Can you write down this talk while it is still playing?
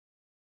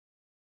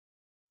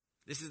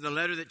This is the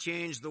letter that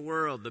changed the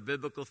world, the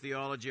biblical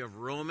theology of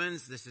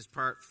Romans. This is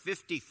part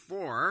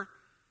 54.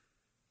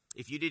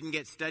 If you didn't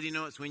get study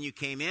notes when you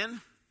came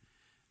in,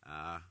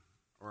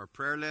 or a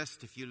prayer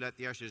list, if you let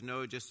the ushers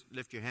know, just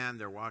lift your hand.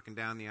 They're walking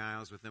down the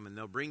aisles with them, and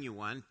they'll bring you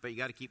one. But you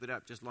got to keep it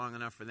up just long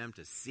enough for them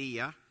to see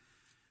you.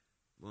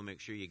 We'll make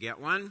sure you get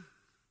one.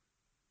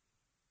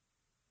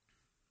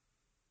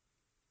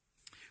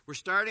 We're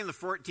starting the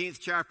 14th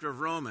chapter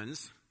of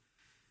Romans.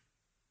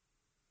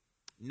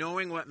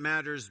 Knowing what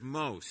matters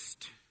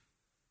most.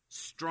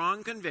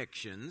 Strong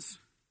convictions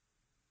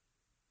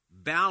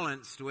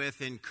balanced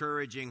with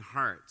encouraging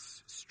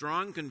hearts.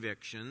 Strong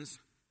convictions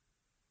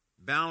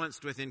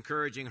balanced with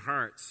encouraging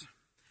hearts.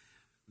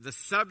 The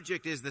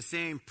subject is the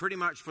same pretty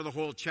much for the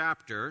whole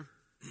chapter,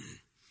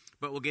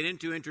 but we'll get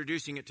into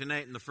introducing it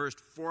tonight in the first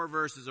 4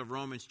 verses of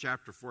Romans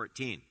chapter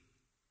 14.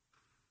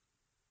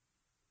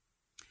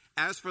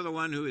 As for the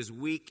one who is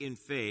weak in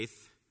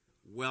faith,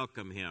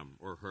 welcome him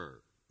or her.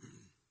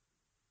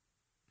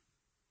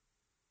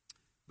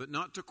 But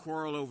not to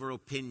quarrel over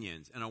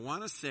opinions. And I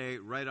want to say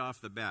right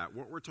off the bat,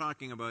 what we're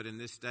talking about in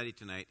this study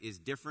tonight is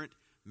different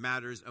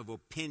matters of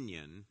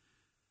opinion,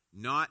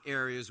 not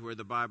areas where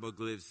the Bible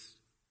gives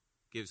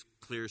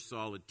clear,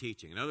 solid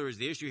teaching. In other words,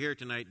 the issue here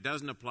tonight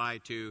doesn't apply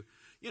to,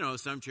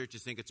 some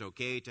churches think it's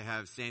okay to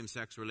have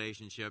same-sex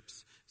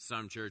relationships,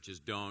 some churches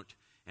don't,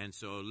 and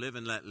so live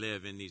and let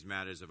live in these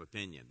matters of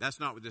opinion. That's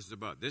not what this is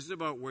about. This is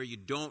about where you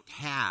don't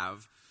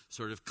have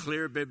sort of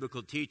clear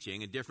biblical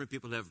teaching, and different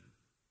people have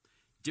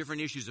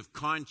different issues of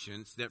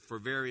conscience that for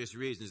various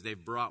reasons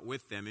they've brought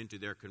with them into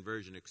their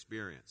conversion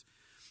experience.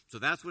 So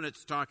that's what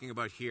it's talking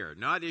about here.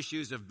 Not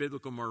issues of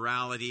biblical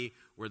morality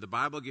where the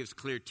Bible gives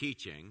clear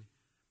teaching,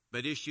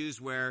 but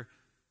issues where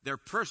they're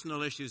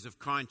personal issues of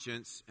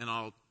conscience, and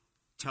I'll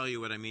tell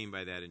you what I mean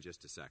by that in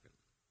just a second.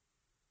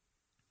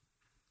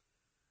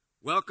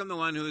 Welcome the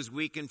one who is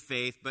weak in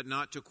faith, but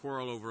not to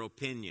quarrel over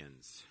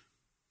opinions.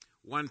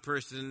 One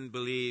person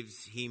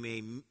believes he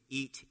may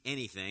eat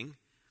anything,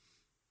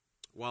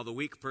 while the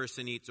weak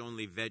person eats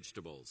only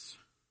vegetables.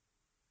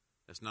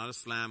 That's not a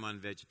slam on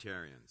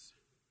vegetarians.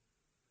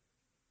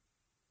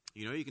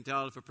 You can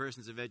tell if a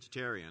person's a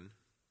vegetarian.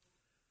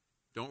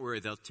 Don't worry,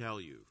 they'll tell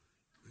you.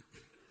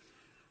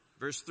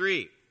 Verse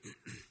 3.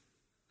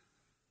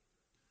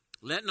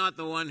 Let not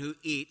the one who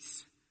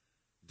eats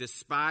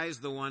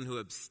despise the one who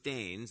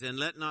abstains, and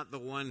let not the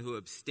one who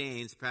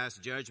abstains pass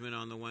judgment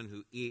on the one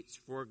who eats,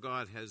 for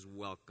God has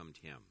welcomed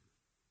him.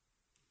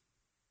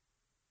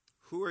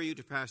 Who are you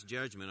to pass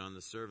judgment on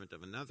the servant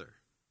of another?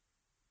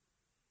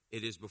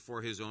 It is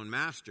before his own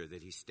master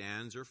that he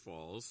stands or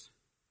falls,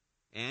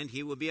 and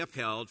he will be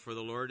upheld, for the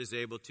Lord is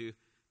able to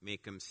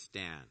make him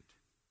stand.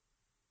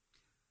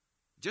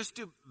 Just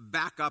to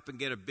back up and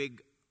get a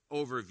big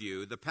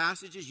overview, the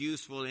passage is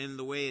useful in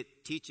the way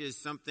it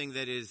teaches something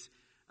that is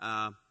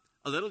a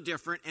little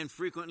different and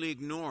frequently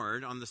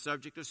ignored on the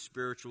subject of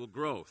spiritual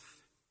growth.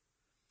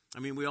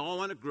 We all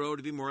want to grow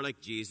to be more like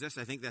Jesus.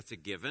 I think that's a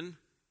given.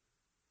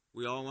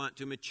 We all want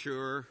to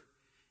mature,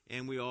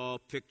 and we all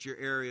picture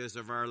areas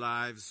of our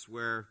lives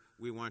where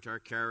we want our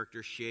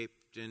character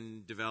shaped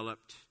and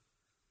developed.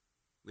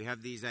 We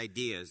have these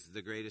ideas,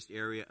 the greatest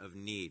area of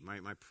need, my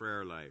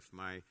prayer life,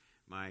 my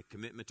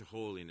commitment to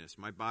holiness,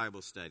 my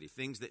Bible study,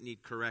 things that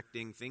need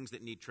correcting, things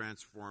that need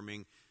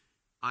transforming.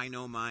 I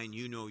know mine,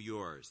 you know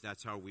yours.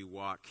 That's how we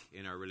walk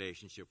in our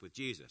relationship with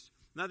Jesus.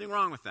 Nothing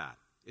wrong with that.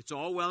 It's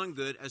all well and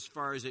good as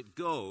far as it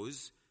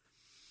goes.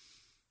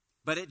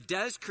 But it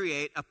does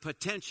create a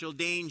potential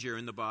danger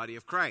in the body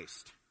of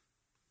Christ.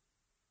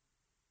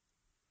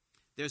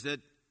 There's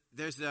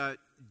a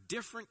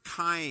different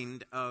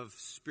kind of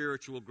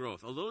spiritual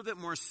growth, a little bit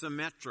more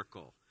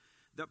symmetrical,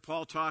 that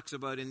Paul talks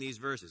about in these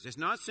verses. It's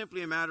not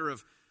simply a matter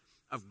of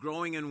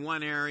growing in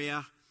one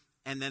area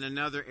and then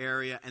another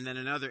area and then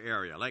another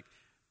area, like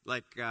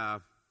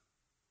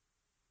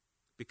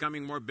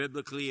becoming more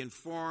biblically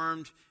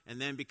informed, and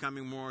then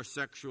becoming more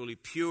sexually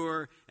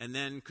pure, and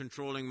then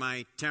controlling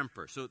my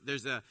temper. So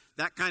there's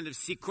that kind of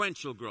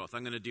sequential growth.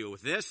 I'm going to deal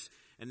with this,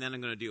 and then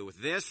I'm going to deal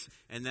with this,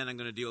 and then I'm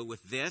going to deal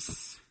with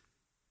this.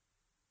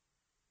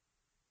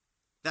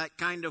 That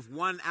kind of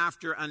one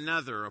after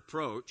another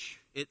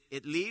approach,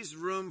 it leaves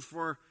room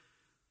for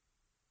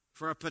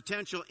a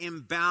potential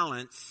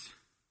imbalance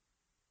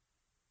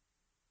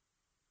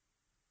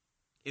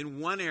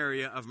in one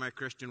area of my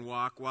Christian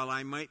walk while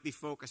I might be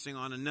focusing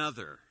on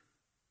another.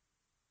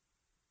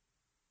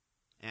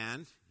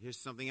 And here's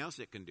something else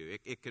it can do.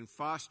 It can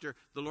foster,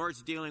 the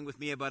Lord's dealing with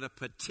me about a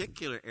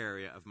particular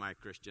area of my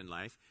Christian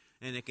life,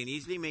 and it can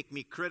easily make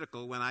me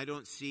critical when I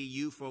don't see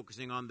you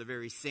focusing on the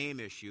very same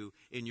issue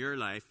in your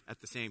life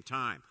at the same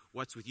time.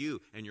 What's with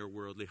you and your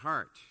worldly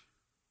heart?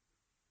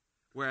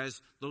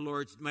 Whereas the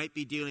Lord might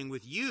be dealing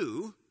with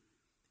you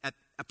at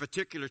a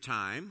particular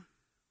time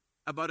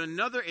about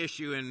another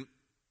issue in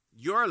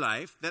your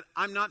life that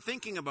I'm not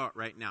thinking about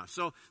right now.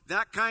 So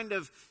that kind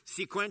of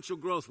sequential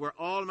growth where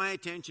all my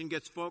attention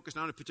gets focused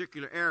on a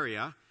particular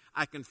area,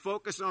 I can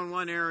focus on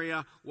one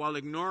area while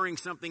ignoring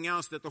something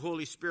else that the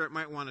Holy Spirit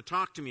might want to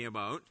talk to me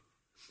about.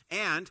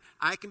 And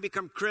I can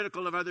become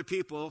critical of other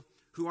people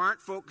who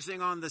aren't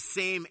focusing on the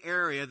same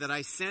area that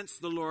I sense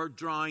the Lord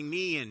drawing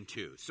me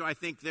into. So I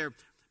think they're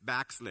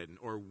backslidden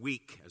or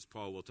weak, as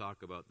Paul will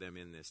talk about them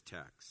in this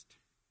text.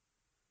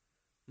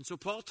 And so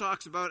Paul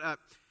talks about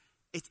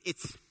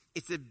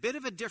it's a bit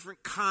of a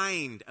different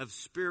kind of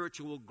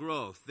spiritual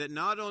growth that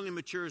not only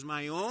matures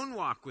my own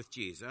walk with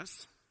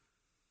Jesus,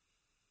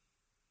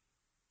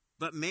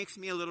 but makes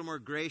me a little more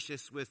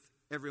gracious with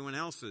everyone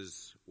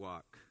else's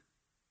walk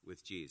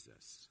with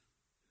Jesus.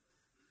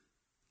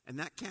 And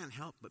that can't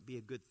help but be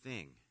a good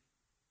thing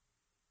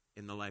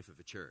in the life of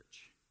a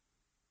church.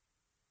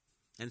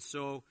 And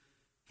so,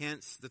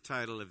 hence the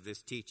title of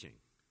this teaching.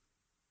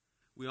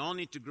 We all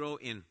need to grow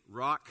in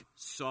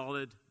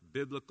rock-solid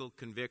biblical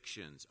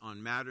convictions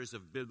on matters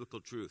of biblical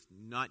truth,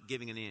 not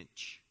giving an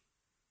inch.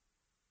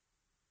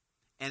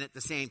 And at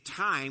the same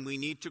time, we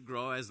need to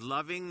grow as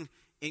loving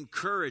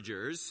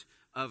encouragers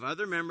of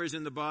other members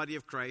in the body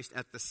of Christ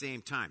at the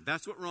same time.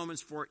 That's what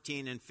Romans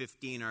 14 and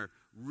 15 are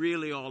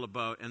really all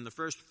about. And the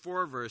first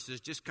 4 verses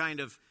just kind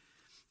of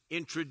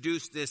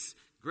introduce this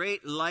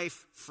great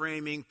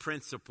life-framing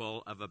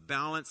principle of a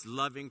balanced,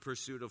 loving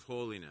pursuit of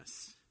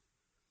holiness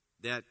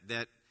that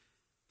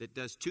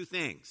does 2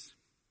 things.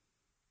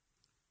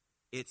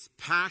 It's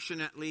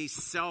passionately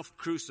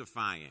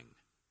self-crucifying,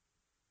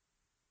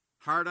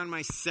 hard on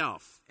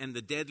myself and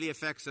the deadly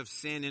effects of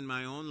sin in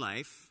my own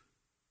life,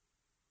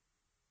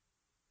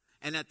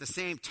 and at the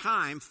same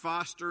time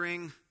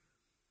fostering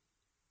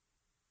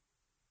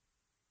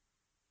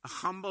a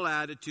humble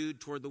attitude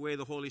toward the way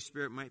the Holy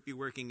Spirit might be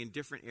working in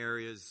different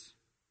areas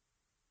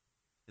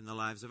in the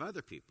lives of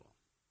other people.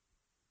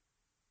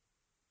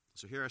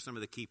 So here are some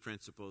of the key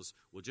principles.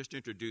 We'll just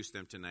introduce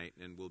them tonight,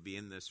 and we'll be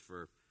in this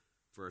for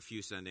a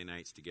few Sunday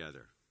nights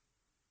together.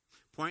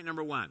 Point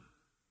number 1.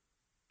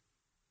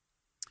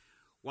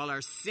 While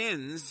our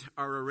sins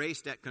are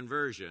erased at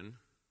conversion,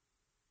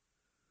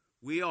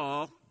 we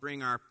all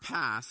bring our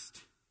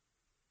past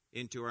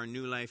into our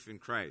new life in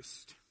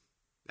Christ.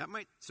 That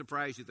might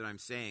surprise you that I'm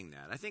saying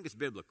that. I think it's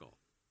biblical.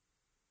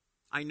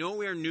 I know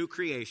we are new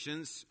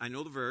creations. I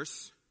know the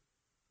verse.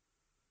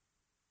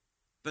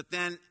 But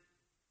then,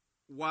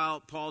 while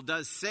Paul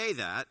does say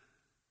that,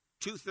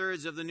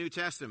 2/3 of the New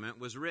Testament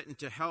was written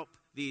to help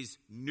these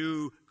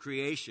new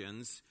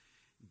creations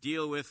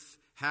deal with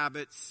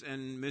habits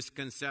and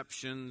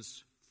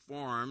misconceptions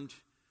formed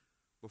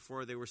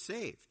before they were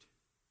saved.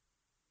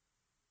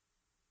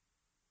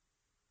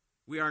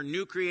 We are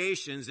new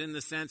creations in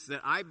the sense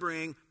that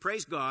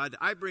praise God,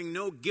 I bring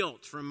no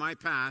guilt from my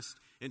past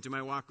into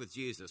my walk with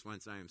Jesus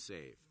once I am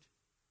saved.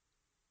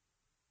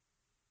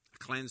 A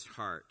cleansed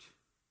heart.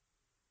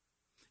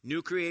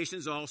 New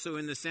creations also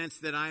in the sense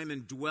that I am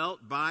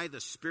indwelt by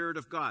the Spirit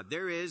of God.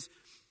 There is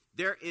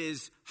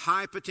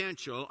high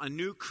potential, a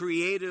new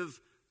creative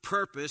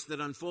purpose that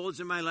unfolds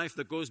in my life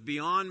that goes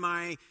beyond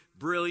my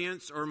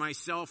brilliance or my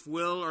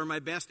self-will or my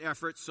best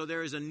efforts. So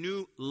there is a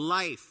new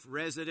life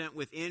resident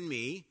within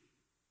me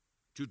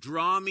to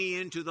draw me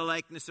into the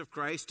likeness of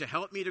Christ, to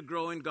help me to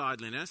grow in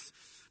godliness.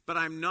 But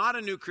I'm not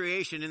a new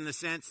creation in the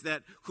sense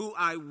that who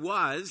I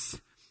was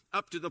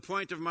up to the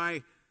point of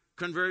my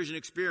conversion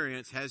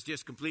experience has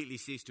just completely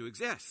ceased to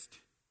exist.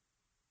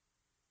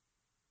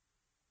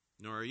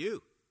 Nor are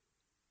you.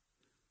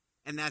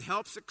 And that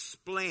helps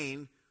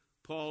explain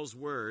Paul's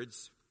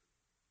words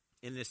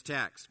in this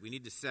text. We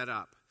need to set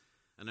up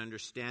an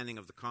understanding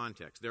of the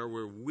context. There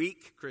were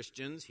weak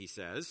Christians, he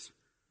says,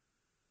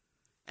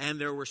 and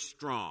there were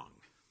strong.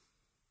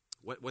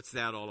 What's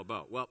that all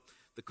about? Well,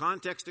 the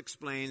context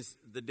explains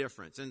the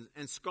difference,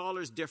 and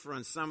scholars differ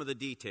on some of the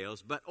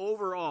details, but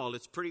overall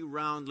it's pretty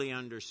roundly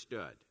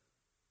understood.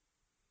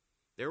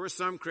 There were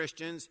some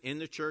Christians in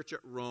the church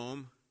at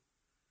Rome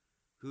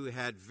who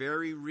had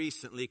very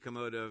recently come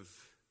out of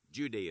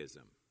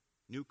Judaism,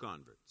 new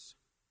converts.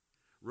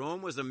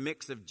 Rome was a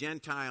mix of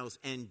Gentiles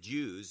and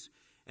Jews,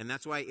 and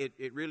that's why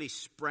it really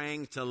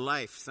sprang to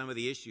life some of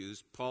the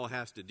issues Paul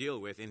has to deal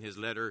with in his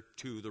letter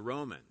to the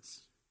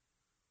Romans.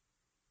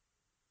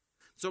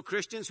 So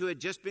Christians who had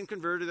just been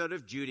converted out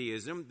of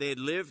Judaism, they had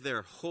lived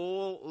their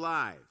whole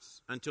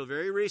lives until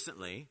very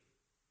recently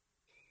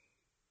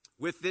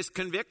with this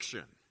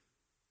conviction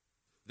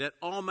that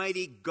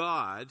Almighty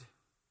God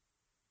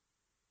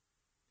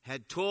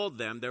had told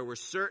them there were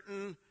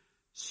certain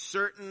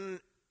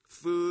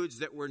foods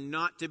that were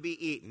not to be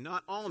eaten.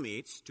 Not all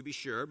meats, to be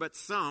sure, but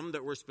some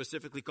that were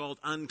specifically called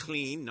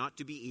unclean, not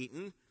to be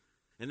eaten.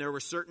 And there were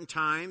certain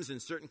times and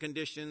certain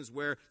conditions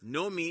where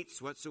no meats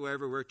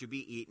whatsoever were to be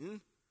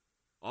eaten.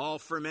 All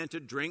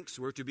fermented drinks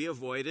were to be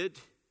avoided.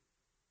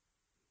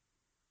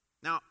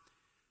 Now,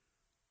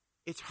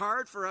 it's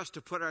hard for us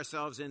to put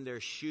ourselves in their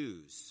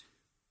shoes.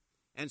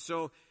 And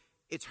so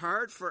it's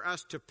hard for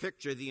us to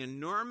picture the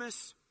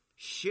enormous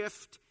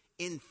shift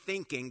in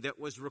thinking that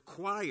was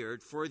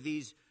required for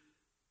these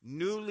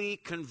newly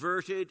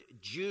converted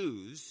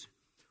Jews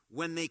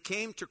when they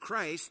came to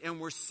Christ and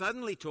were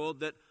suddenly told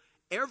that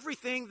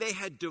everything they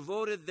had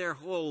devoted their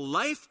whole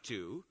life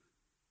to,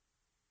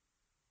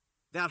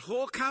 that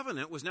whole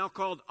covenant was now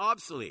called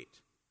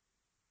obsolete.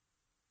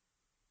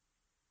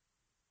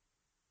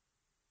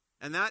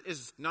 And that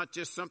is not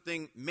just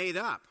something made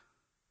up.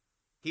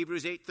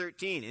 Hebrews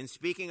 8:13, in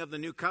speaking of the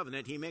new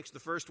covenant, he makes the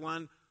first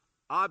one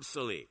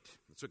obsolete.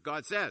 That's what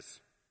God says.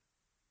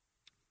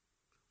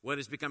 What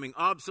is becoming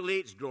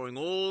obsolete is growing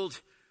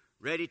old,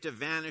 ready to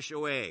vanish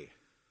away.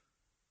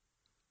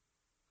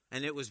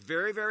 And it was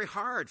very, very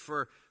hard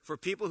for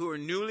people who are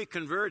newly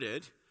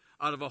converted,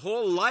 out of a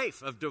whole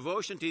life of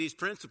devotion to these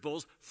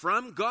principles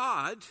from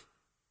God,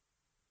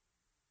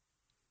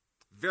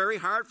 very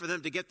hard for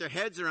them to get their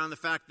heads around the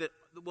fact that,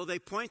 well, they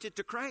pointed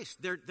to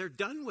Christ. They're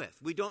done with.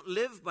 We don't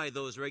live by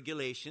those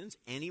regulations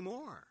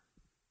anymore.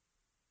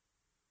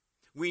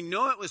 We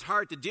know it was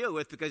hard to deal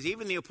with because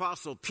even the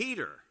Apostle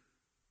Peter,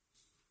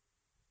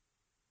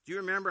 do you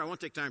remember? I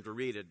won't take time to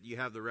read it. You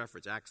have the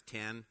reference, Acts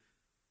 10.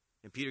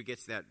 And Peter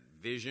gets that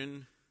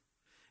vision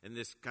and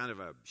this kind of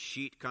a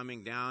sheet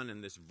coming down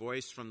and this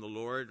voice from the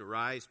Lord,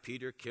 arise,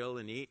 Peter, kill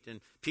and eat.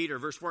 And Peter,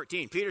 verse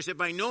 14, Peter said,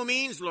 by no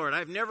means, Lord,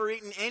 I've never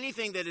eaten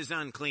anything that is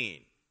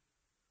unclean.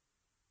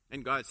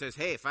 And God says,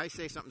 hey, if I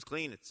say something's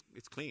clean,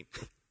 it's clean.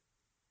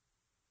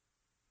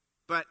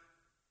 But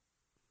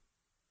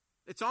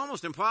it's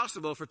almost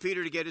impossible for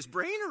Peter to get his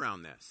brain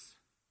around this.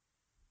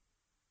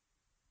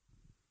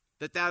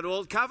 That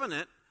old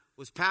covenant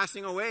was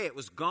passing away. It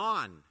was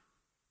gone.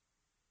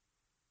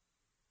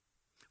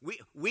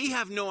 We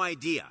have no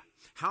idea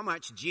how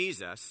much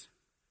Jesus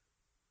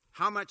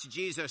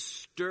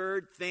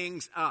stirred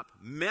things up,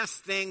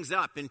 messed things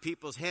up in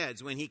people's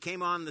heads when he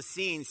came on the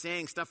scene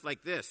saying stuff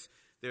like this.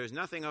 There is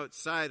nothing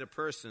outside a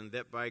person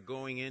that by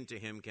going into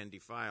him can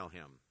defile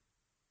him.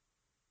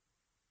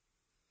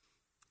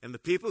 And the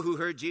people who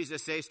heard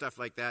Jesus say stuff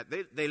like that,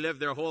 they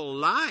lived their whole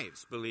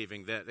lives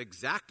believing that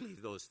exactly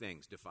those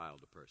things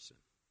defiled a person.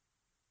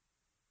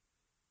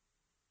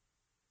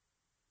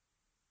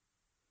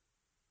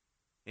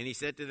 And he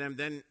said to them,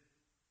 then,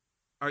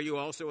 are you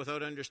also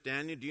without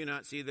understanding? Do you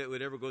not see that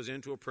whatever goes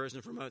into a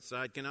person from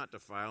outside cannot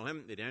defile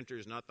him? It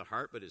enters not the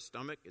heart, but his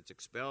stomach. It's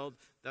expelled.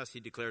 Thus he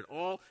declared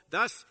all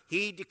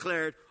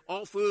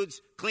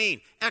foods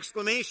clean.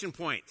 Exclamation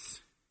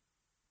points.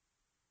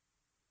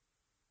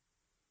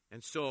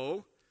 And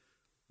so,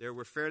 there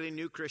were fairly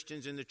new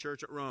Christians in the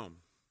church at Rome.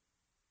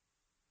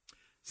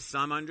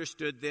 Some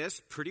understood this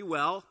pretty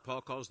well.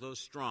 Paul calls those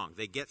strong.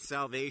 They get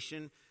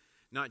salvation,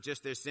 not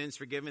just their sins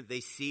forgiven. They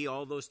see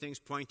all those things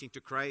pointing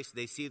to Christ.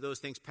 They see those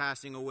things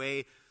passing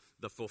away,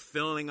 the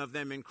fulfilling of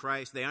them in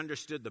Christ. They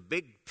understood the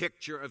big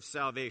picture of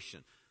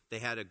salvation. They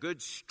had a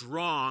good,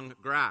 strong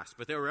grasp.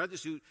 But there were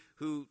others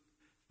who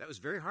that was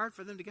very hard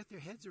for them to get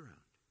their heads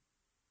around.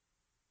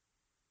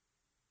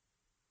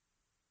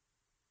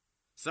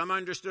 Some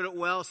understood it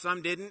well,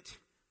 some didn't.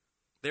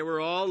 They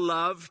were all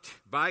loved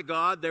by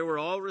God. They were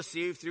all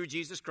received through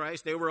Jesus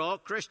Christ. They were all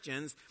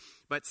Christians.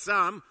 But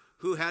some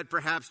who had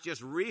perhaps just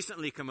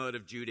recently come out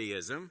of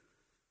Judaism,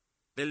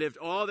 they lived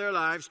all their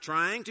lives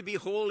trying to be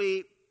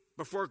holy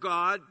before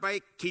God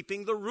by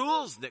keeping the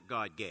rules that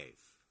God gave.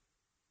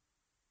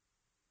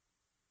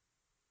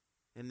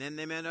 And then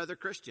they met other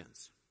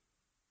Christians.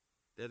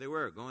 There they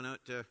were, going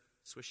out to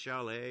Swiss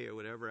Chalet or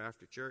whatever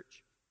after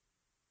church.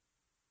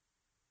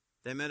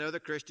 They met other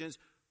Christians,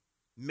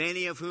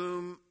 many of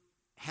whom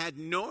had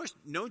no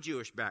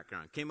Jewish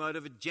background, came out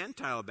of a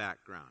Gentile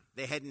background.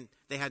 They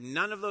had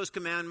none of those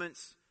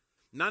commandments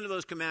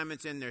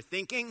in their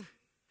thinking.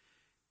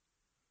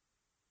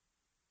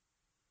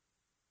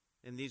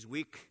 And these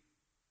weak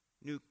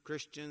new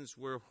Christians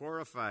were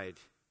horrified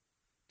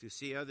to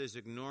see others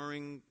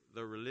ignoring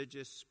the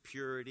religious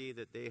purity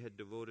that they had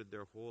devoted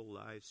their whole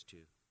lives to.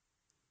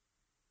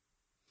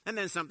 And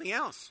then something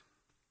else.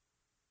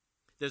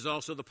 There's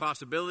also the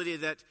possibility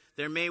that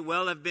there may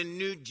well have been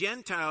new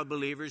Gentile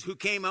believers who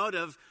came out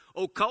of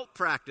occult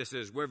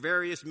practices where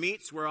various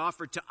meats were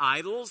offered to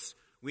idols.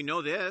 We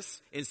know this.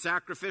 In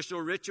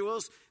sacrificial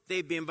rituals,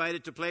 they'd be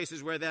invited to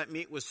places where that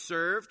meat was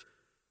served,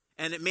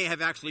 and it may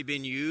have actually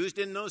been used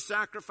in those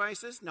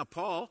sacrifices. Now,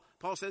 Paul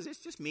says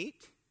it's just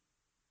meat.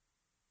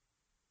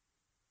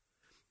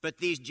 But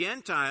these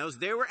Gentiles,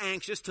 they were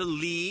anxious to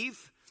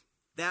leave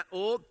that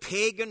old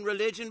pagan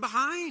religion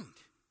behind.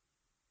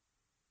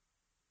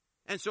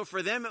 And so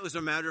for them, it was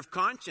a matter of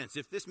conscience.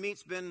 If this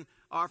meat's been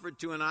offered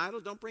to an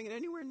idol, don't bring it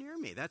anywhere near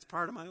me. That's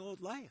part of my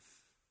old life.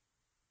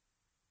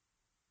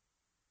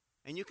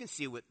 And you can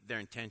see what their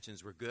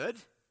intentions were good.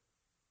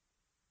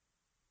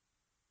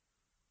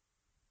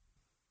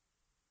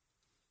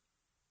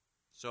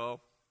 So,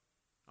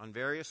 on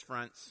various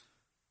fronts,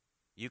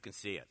 you can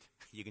see it.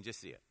 You can just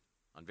see it.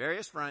 On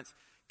various fronts,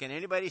 can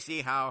anybody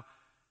see how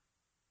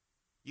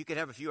you could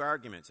have a few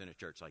arguments in a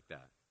church like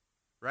that?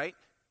 Right?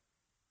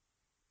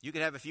 You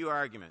could have a few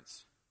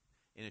arguments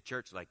in a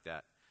church like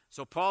that.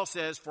 So Paul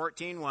says,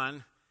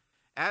 14:1,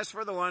 as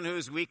for the one who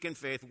is weak in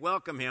faith,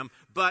 welcome him,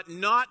 but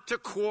not to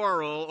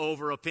quarrel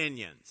over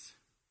opinions.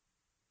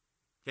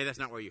 Okay, that's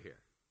not what you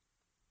hear.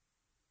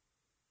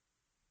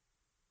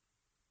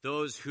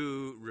 Those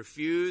who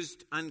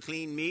refused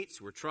unclean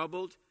meats were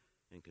troubled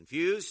and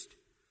confused.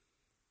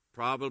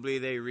 Probably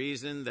they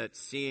reasoned that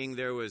seeing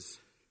there was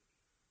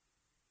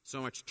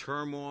so much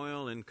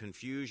turmoil and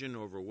confusion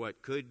over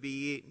what could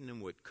be eaten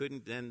and what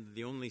couldn't, then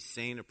the only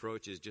sane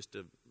approach is just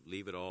to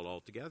leave it all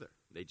altogether.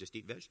 They just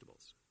eat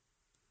vegetables.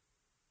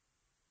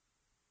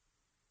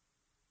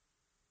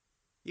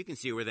 You can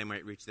see where they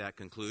might reach that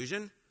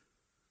conclusion.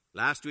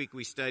 Last week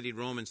we studied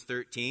Romans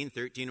 13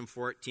 and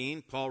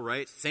 14. Paul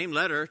writes, same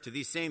letter to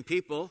these same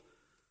people,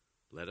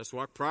 let us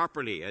walk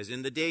properly, as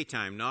in the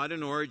daytime, not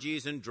in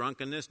orgies and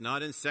drunkenness,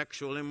 not in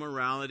sexual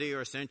immorality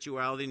or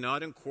sensuality,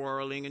 not in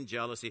quarreling and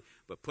jealousy,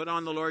 but put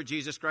on the Lord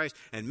Jesus Christ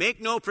and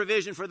make no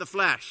provision for the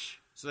flesh.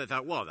 So they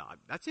thought, well,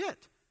 that's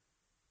it.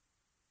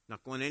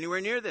 Not going anywhere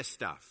near this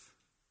stuff.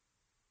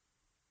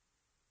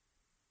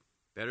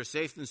 Better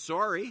safe than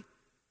sorry.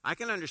 I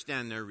can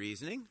understand their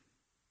reasoning.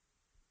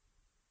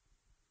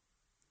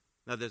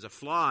 Now, there's a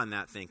flaw in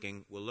that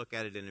thinking. We'll look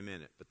at it in a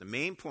minute. But the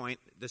main point,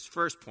 this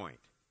first point,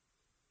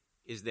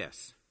 is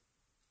this.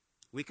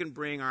 We can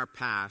bring our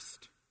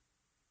past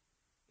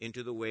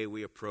into the way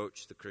we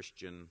approach the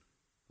Christian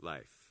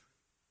life.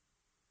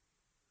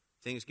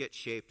 Things get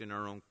shaped in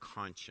our own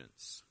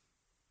conscience.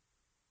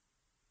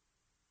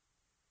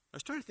 I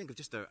was trying to think of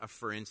just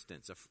for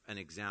instance, an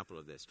example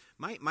of this.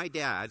 My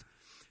dad,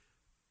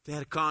 they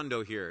had a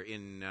condo here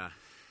in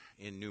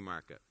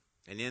Newmarket.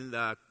 And in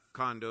the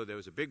condo, there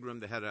was a big room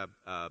that had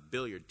a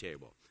billiard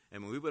table.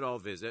 And when we would all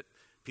visit,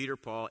 Peter,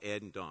 Paul,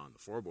 Ed, and Don, the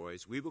four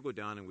boys, we would go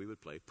down and we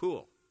would play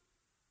pool.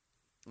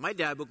 My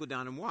dad would go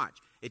down and watch.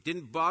 It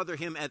didn't bother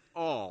him at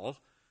all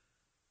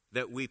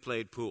that we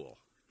played pool.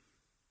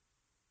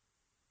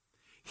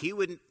 He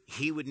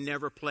would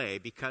never play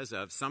because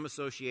of some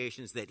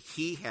associations that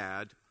he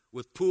had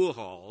with pool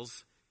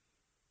halls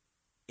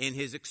in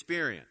his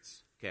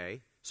experience.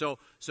 Okay? So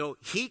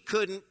he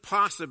couldn't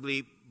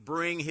possibly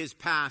bring his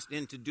past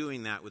into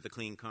doing that with a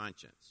clean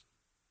conscience.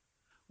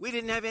 We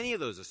didn't have any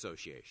of those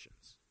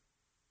associations.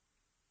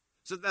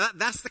 So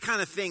that's the kind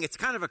of thing, it's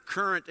kind of a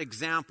current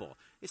example.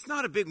 It's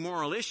not a big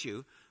moral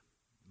issue,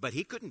 but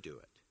he couldn't do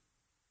it.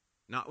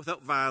 Not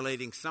without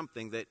violating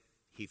something that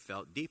he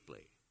felt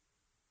deeply.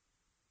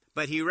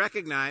 But he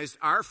recognized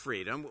our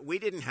freedom. We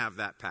didn't have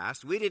that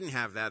past. We didn't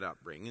have that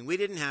upbringing. We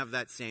didn't have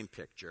that same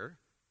picture.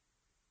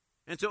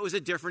 And so it was a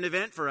different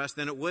event for us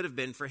than it would have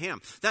been for him.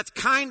 That's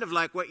kind of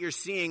like what you're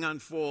seeing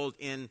unfold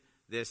in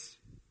this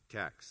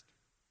text.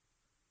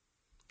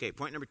 Okay,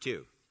 point number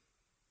 2.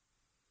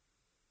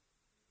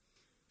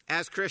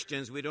 As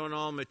Christians, we don't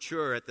all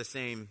mature at the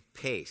same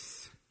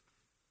pace.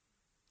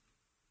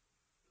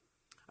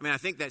 I mean, I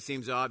think that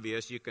seems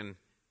obvious. You can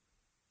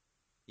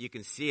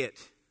see it,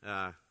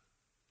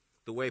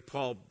 the way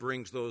Paul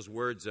brings those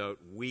words out,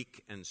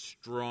 weak and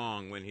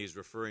strong, when he's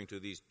referring to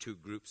these two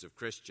groups of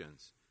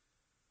Christians.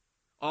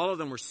 All of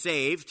them were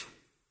saved,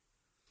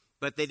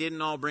 but they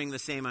didn't all bring the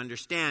same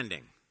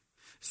understanding.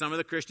 Some of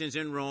the Christians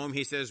in Rome,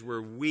 he says,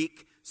 were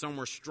weak, some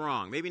were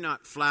strong. Maybe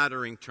not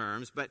flattering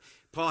terms, but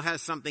Paul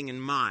has something in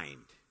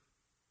mind.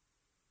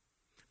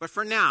 But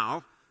for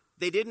now,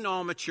 they didn't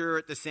all mature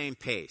at the same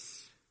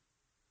pace.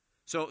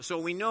 So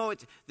we know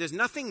there's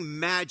nothing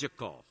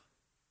magical.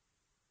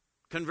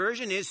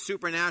 Conversion is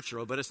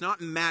supernatural, but it's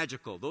not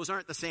magical. Those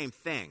aren't the same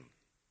thing.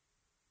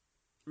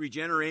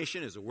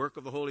 Regeneration is a work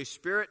of the Holy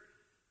Spirit.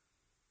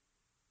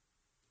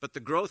 But the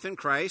growth in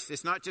Christ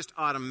is not just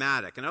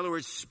automatic. In other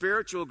words,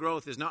 spiritual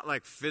growth is not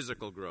like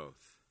physical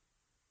growth.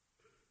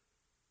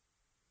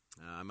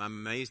 I'm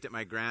amazed at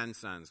my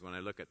grandsons when I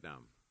look at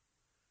them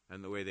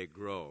and the way they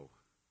grow.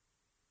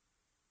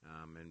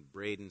 And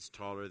Braden's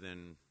taller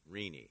than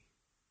Renee.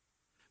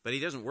 But he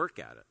doesn't work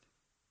at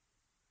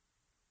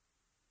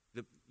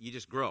it. You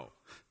just grow.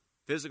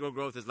 Physical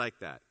growth is like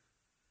that.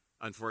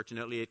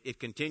 Unfortunately, it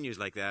continues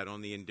like that,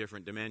 only in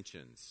different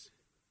dimensions.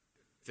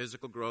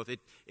 Physical growth,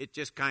 it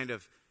just kind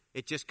of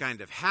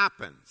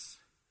happens.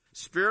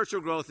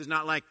 Spiritual growth is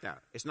not like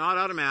that. It's not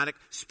automatic.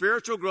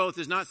 Spiritual growth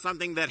is not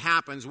something that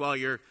happens while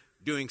you're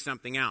doing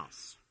something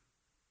else.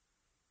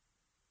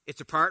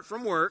 It's apart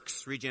from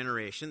works,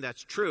 regeneration,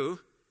 that's true.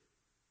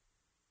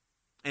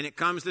 And it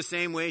comes the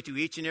same way to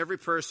each and every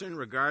person,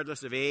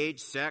 regardless of age,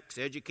 sex,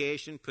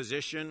 education,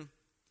 position.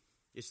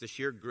 It's the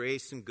sheer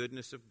grace and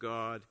goodness of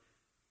God.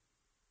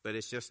 But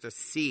it's just a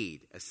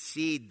seed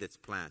that's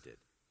planted.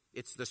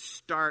 It's the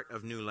start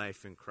of new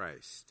life in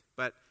Christ.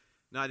 But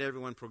not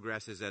everyone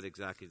progresses at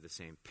exactly the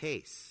same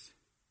pace.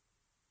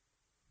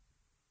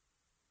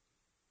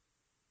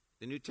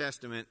 The New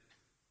Testament,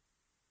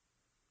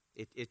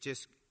 it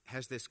just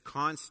has this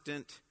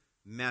constant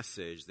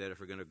message that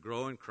if we're going to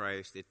grow in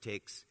Christ, it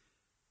takes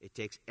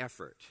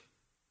effort.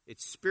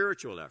 It's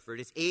spiritual effort.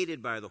 It's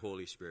aided by the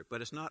Holy Spirit,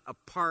 but it's not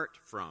apart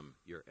from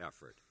your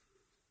effort.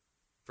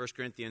 1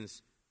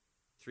 Corinthians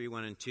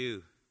 3:1 and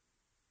 2.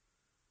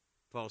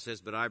 Paul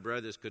says, "But I,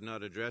 brothers, could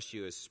not address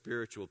you as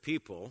spiritual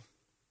people,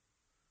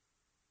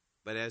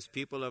 but as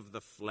people of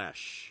the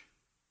flesh."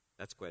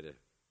 That's quite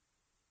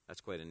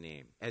a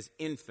name. As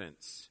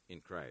infants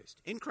in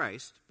Christ. In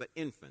Christ, but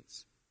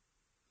infants.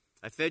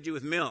 "I fed you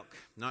with milk,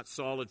 not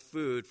solid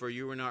food, for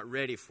you were not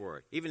ready for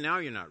it. Even now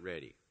you're not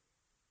ready.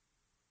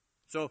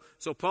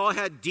 So Paul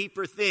had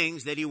deeper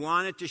things that he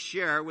wanted to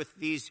share with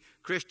these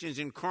Christians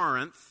in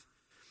Corinth,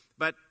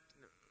 but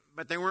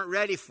they weren't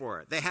ready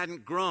for it. They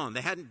hadn't grown. They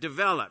hadn't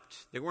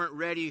developed. They weren't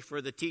ready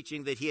for the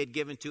teaching that he had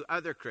given to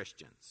other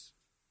Christians.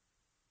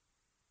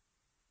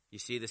 You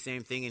see the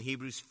same thing in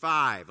Hebrews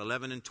 5,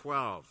 11 and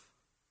 12.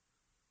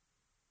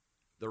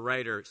 The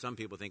writer, some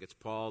people think it's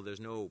Paul.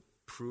 There's no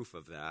proof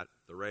of that.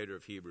 The writer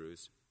of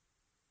Hebrews.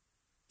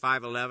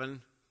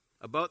 5:11.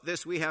 About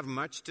this we have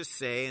much to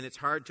say, and it's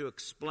hard to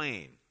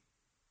explain,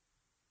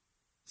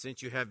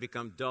 since you have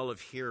become dull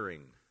of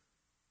hearing.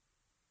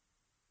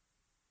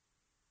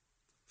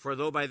 For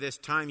though by this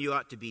time you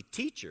ought to be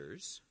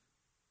teachers.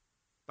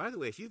 By the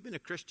way, if you've been a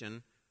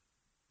Christian,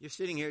 you're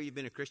sitting here, you've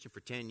been a Christian for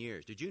 10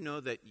 years. Did you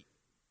know that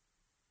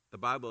the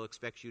Bible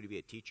expects you to be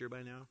a teacher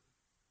by now?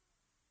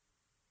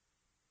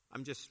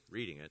 I'm just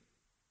reading it.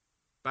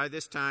 By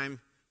this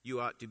time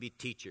you ought to be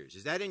teachers.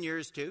 Is that in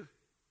yours too?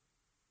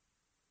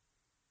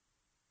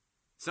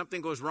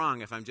 Something goes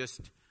wrong if I'm just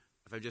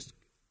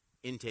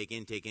intake,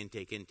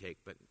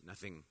 but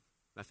nothing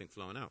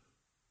flowing out.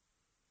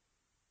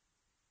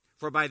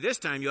 For by this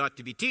time you ought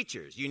to be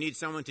teachers. You need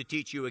someone to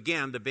teach you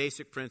again the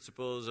basic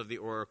principles of the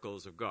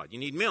oracles of God. You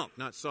need milk,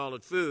 not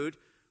solid food.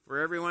 For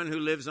everyone who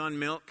lives on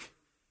milk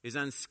is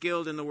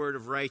unskilled in the word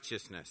of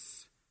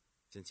righteousness,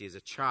 since he is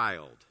a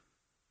child.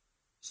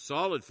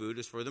 Solid food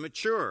is for the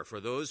mature,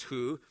 for those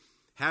who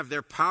have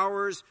their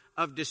powers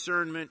of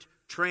discernment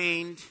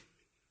trained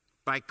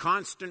by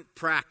constant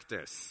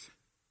practice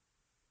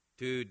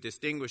to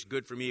distinguish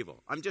good from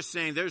evil. I'm just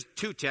saying there's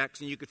two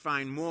texts, and you could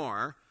find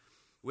more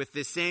with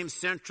the same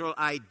central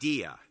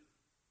idea.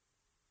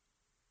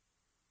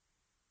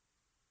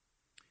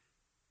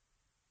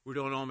 We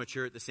don't all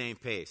mature at the same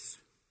pace.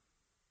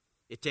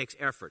 It takes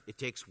effort. It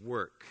takes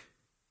work.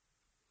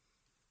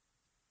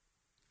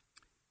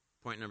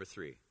 Point number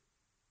 3.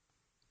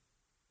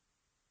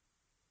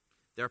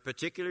 There are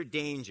particular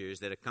dangers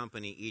that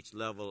accompany each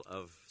level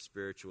of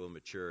spiritual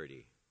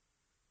maturity.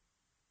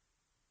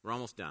 We're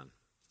almost done.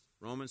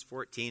 Romans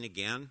 14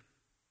 again.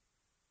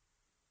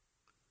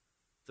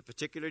 The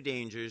particular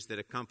dangers that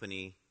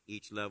accompany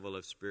each level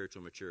of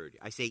spiritual maturity.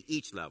 I say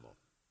each level.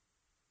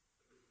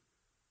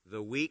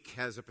 The weak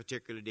has a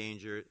particular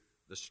danger.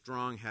 The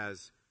strong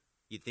has,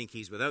 you'd think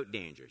he's without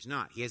danger. He's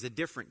not. He has a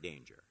different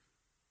danger.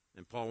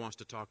 And Paul wants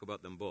to talk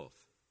about them both.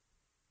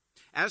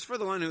 As for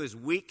the one who is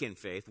weak in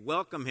faith,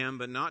 welcome him,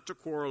 but not to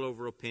quarrel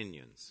over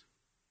opinions.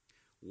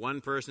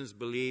 One person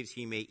believes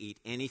he may eat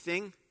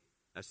anything.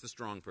 That's the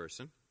strong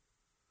person.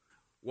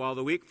 While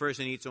the weak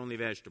person eats only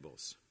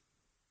vegetables.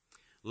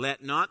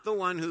 Let not the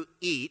one who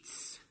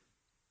eats,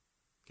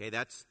 okay,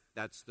 that's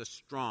the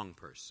strong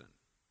person.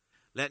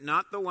 Let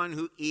not the one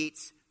who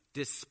eats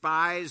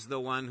despise the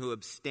one who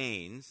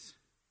abstains.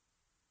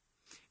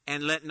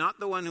 And let not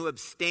the one who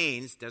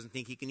abstains, doesn't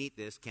think he can eat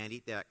this, can't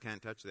eat that,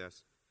 can't touch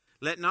this.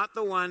 Let not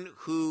the one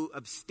who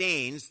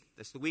abstains,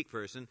 that's the weak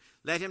person,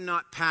 let him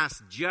not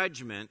pass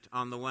judgment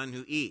on the one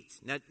who eats.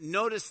 Now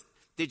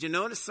did you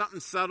notice something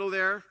subtle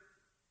there?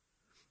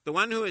 The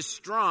one who is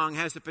strong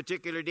has a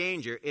particular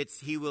danger. It's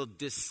he will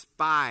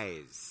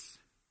despise.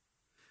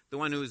 The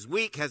one who is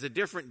weak has a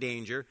different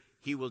danger.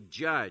 He will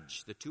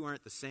judge. The two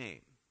aren't the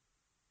same.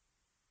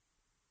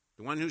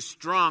 The one who's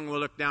strong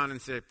will look down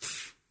and say,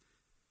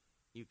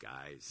 you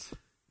guys,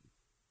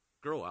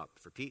 grow up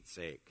for Pete's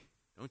sake.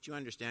 Don't you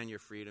understand your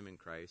freedom in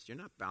Christ? You're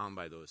not bound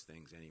by those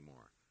things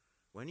anymore.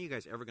 When are you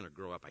guys ever going to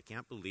grow up? I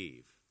can't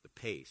believe the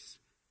pace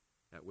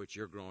at which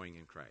you're growing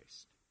in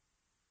Christ.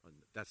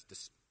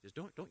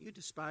 Don't you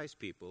despise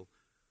people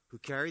who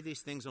carry these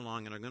things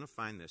along and are going to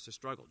find this a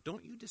struggle.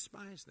 Don't you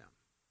despise them.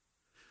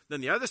 Then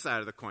the other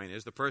side of the coin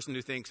is the person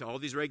who thinks all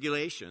these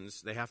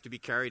regulations, they have to be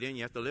carried in,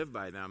 you have to live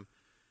by them,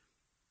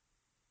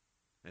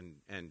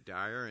 and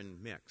Dyer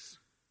and Mix.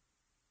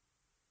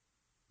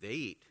 They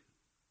eat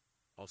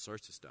all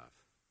sorts of stuff.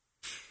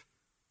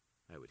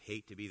 I would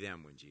hate to be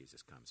them when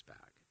Jesus comes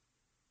back.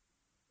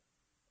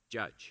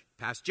 Judge.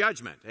 Pass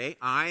judgment.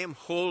 I am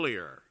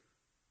holier.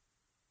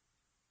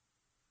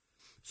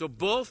 So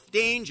both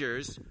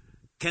dangers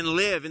can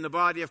live in the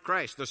body of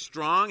Christ. The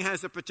strong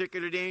has a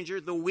particular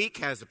danger. The weak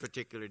has a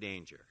particular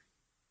danger.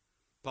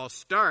 Paul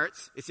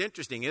starts, it's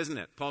interesting, isn't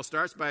it? Paul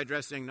starts by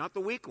addressing not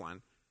the weak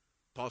one.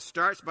 Paul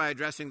starts by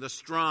addressing the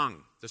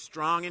strong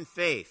in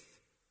faith.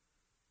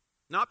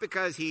 Not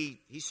because he's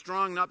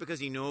strong, not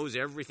because he knows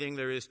everything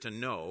there is to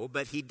know,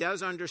 but he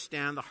does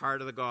understand the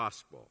heart of the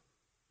gospel.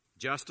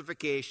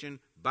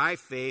 Justification by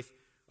faith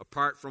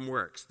apart from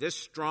works. This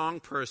strong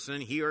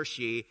person, he or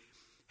she,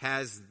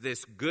 has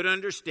this good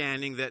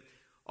understanding that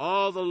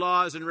all the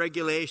laws and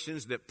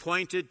regulations that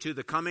pointed to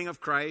the coming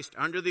of Christ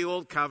under the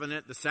old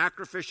covenant, the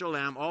sacrificial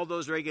lamb, all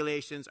those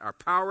regulations are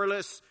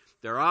powerless,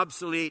 they're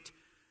obsolete,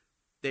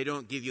 they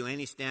don't give you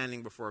any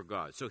standing before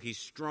God. So he's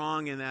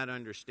strong in that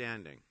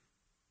understanding.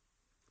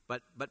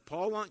 But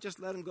Paul won't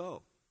just let him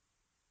go.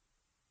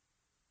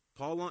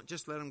 Paul won't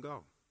just let him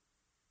go.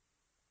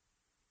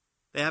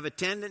 They have a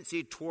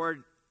tendency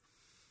toward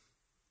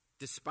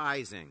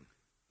despising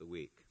the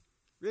weak.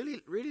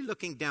 really, really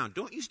looking down,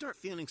 don't you start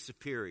feeling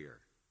superior.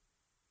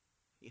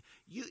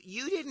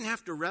 You didn't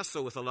have to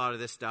wrestle with a lot of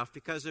this stuff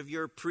because of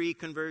your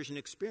pre-conversion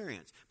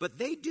experience, but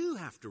they do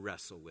have to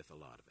wrestle with a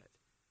lot of it.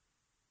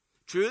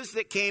 Truths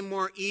that came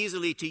more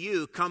easily to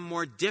you come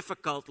more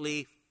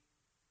difficultly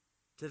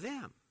to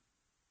them.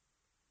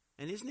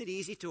 And isn't it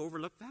easy to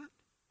overlook that?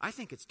 I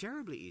think it's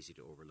terribly easy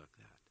to overlook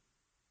that.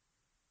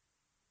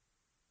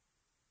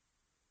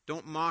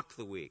 Don't mock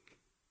the weak.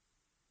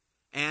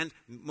 And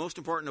most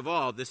important of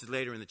all, this is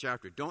later in the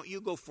chapter, don't you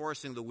go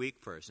forcing the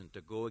weak person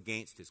to go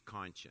against his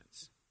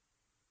conscience.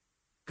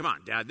 Come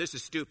on, Dad, this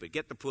is stupid.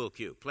 Get the pool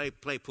cue. Play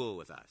pool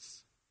with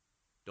us.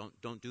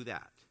 Don't do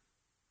that.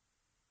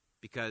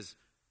 Because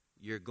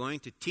you're going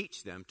to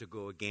teach them to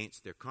go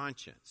against their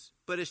conscience.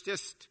 But it's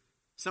just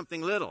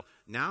something little.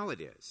 Now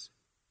it is.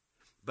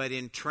 But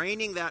in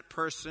training that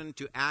person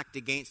to act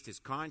against his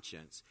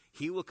conscience,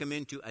 he will come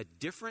into a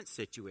different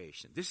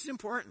situation. This is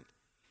important.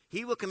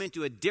 He will come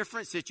into a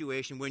different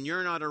situation when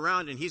you're not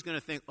around, and he's going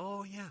to think,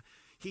 oh, yeah,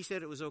 he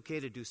said it was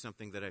okay to do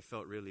something that I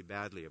felt really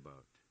badly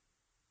about.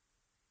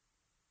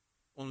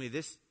 Only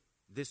this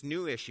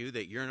new issue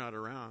that you're not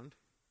around,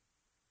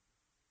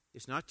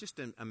 it's not just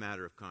a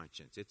matter of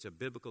conscience. It's a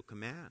biblical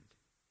command.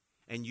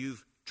 And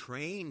you've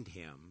trained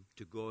him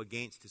to go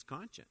against his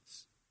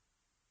conscience.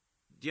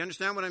 Do you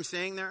understand what I'm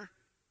saying there?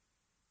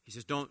 He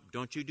says,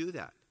 don't you do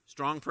that.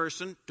 Strong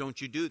person, don't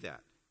you do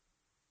that.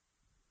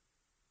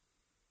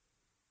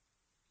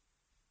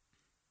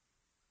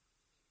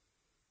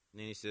 And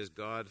then he says,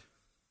 God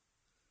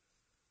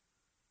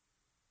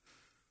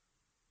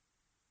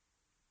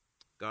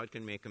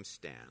can make him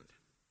stand.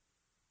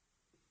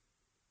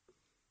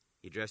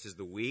 He addresses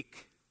the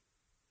weak,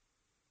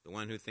 the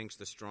one who thinks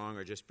the strong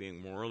are just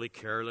being morally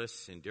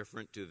careless,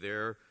 indifferent to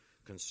their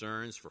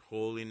concerns for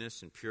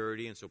holiness and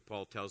purity. And so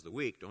Paul tells the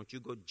weak, don't you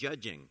go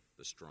judging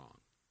the strong.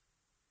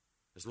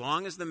 As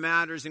long as the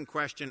matters in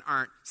question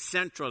aren't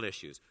central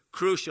issues,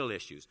 crucial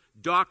issues,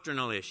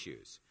 doctrinal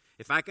issues.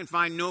 If I can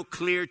find no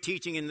clear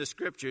teaching in the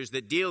scriptures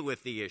that deal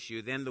with the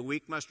issue, then the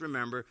weak must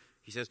remember,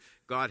 he says,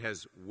 God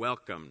has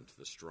welcomed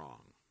the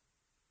strong,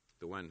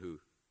 the one who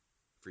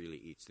freely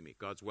eats the meat.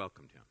 God's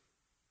welcomed him.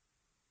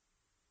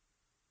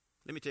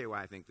 Let me tell you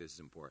why I think this is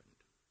important.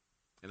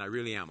 And I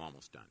really am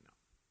almost done now.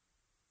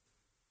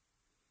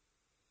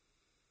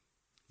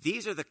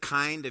 These are the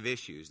kind of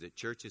issues that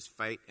churches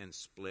fight and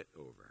split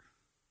over.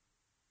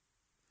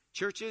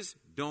 Churches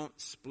don't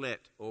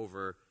split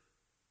over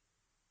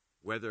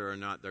whether or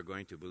not they're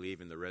going to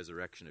believe in the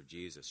resurrection of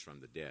Jesus from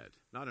the dead.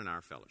 Not in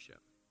our fellowship.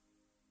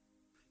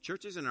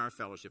 Churches in our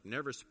fellowship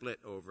never split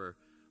over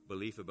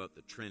belief about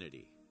the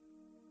Trinity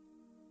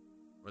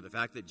or the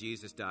fact that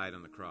Jesus died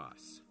on the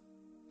cross.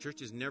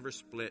 Churches never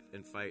split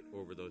and fight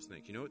over those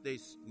things. You know what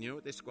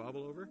they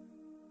squabble over?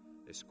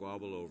 They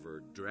squabble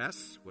over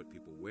dress, what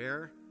people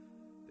wear.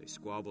 They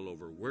squabble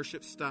over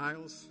worship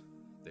styles.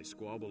 They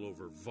squabble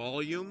over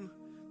volume.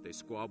 They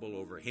squabble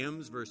over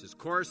hymns versus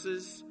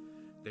choruses.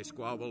 They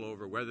squabble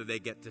over whether they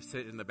get to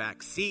sit in the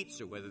back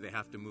seats or whether they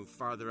have to move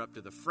farther up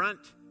to the front.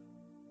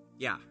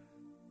 Yeah.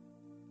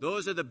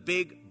 Those are the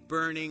big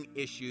burning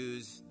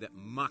issues that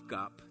muck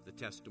up the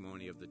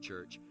testimony of the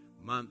church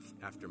month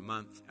after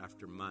month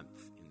after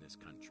month in this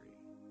country.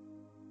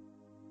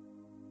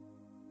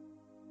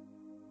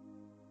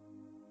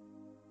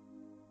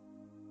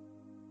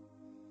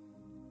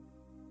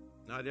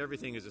 Not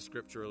everything is a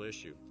scriptural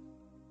issue.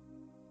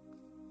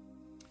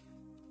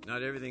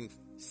 Not everything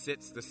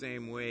sits the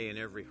same way in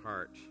every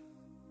heart.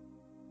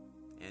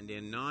 And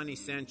in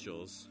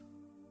non-essentials,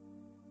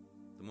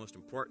 the most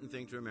important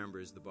thing to remember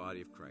is the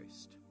body of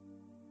Christ.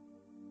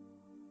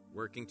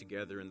 Working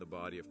together in the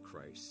body of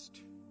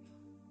Christ.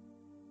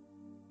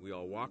 We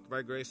all walk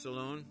by grace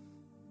alone.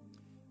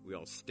 We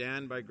all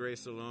stand by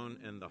grace alone.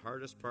 And the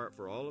hardest part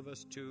for all of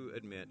us to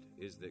admit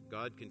is that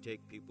God can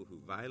take people who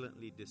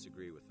violently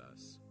disagree with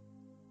us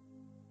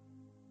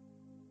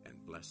and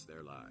bless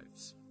their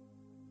lives.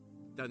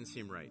 Doesn't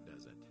seem right,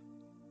 does it?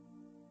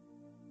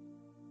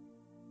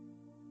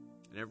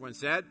 And everyone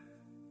said?